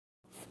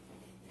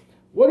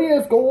What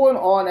is going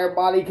on,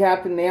 everybody?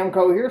 Captain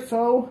Namco here.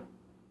 So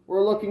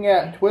we're looking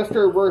at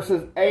Twister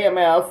versus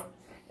AMF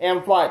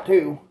Amflite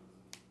 2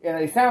 in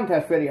a sound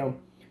test video.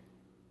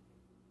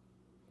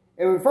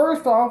 And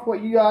first off,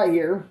 what you got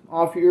here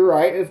off to your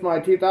right is my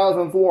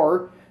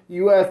 2004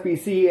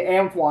 USBC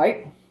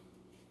Amflite,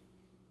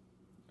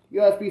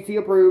 USBC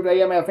Approved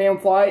AMF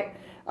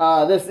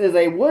Amflite. This is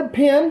a wood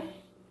pin,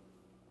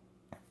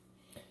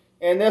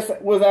 and this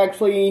was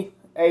actually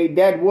a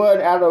dead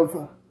wood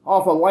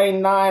off of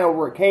lane 9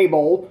 over at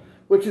Cable,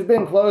 which has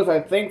been closed, I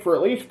think, for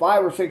at least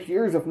 5 or 6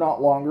 years, if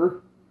not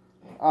longer.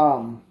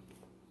 And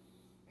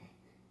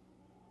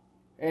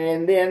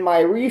then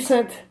my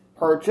recent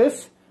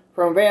purchase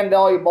from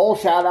Vandalia Bowl,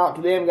 shout out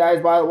to them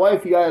guys, by the way.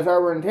 If you guys are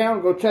ever in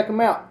town, go check them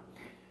out.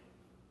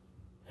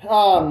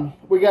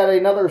 We got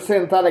another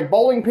synthetic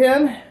bowling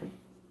pin.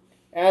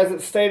 As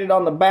it's stated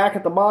on the back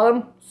at the bottom,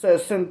 it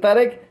says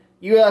synthetic,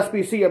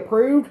 USBC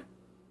approved.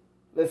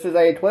 This is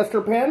a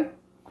twister pin.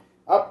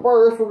 Up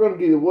first, we're going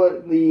to do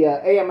the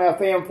AMF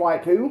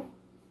Amflite 2.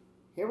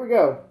 Here we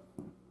go.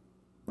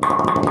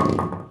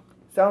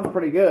 Sounds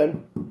pretty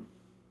good.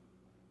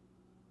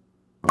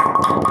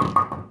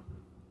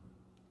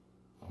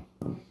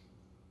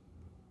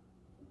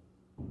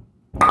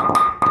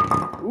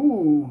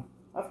 Ooh,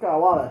 that's got a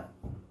lot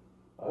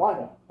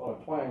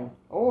of twang.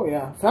 Oh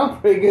yeah, sounds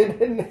pretty good,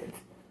 doesn't it?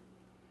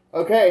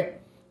 Okay,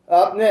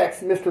 up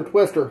next, Mr.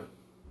 Twister.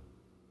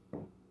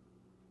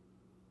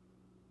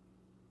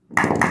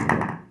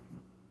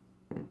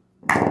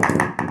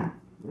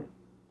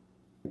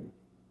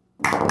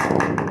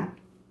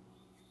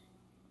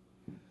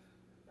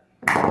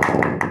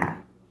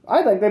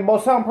 I think they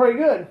both sound pretty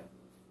good.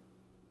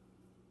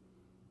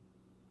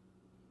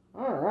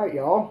 Alright,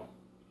 y'all.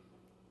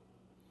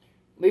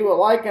 Leave a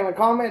like and a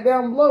comment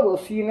down below. We'll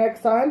see you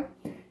next time.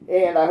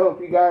 And I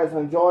hope you guys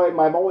enjoyed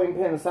my bowling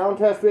pin sound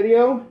test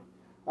video.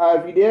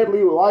 If you did,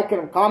 leave a like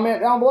and a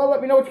comment down below.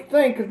 Let me know what you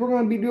think, because we're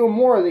going to be doing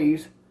more of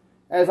these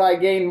as I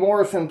gain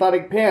more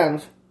synthetic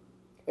pins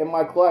in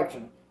my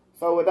collection.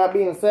 So with that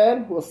being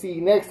said, we'll see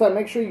you next time.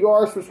 Make sure you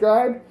are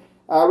subscribed.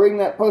 Ring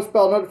that post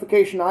bell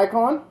notification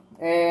icon.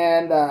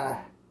 And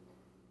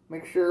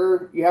make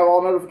sure you have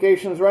all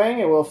notifications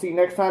rang. And we'll see you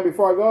next time.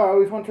 Before I go, I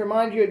always want to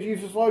remind you that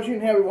Jesus loves you,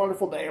 and have a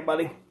wonderful day,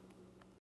 everybody.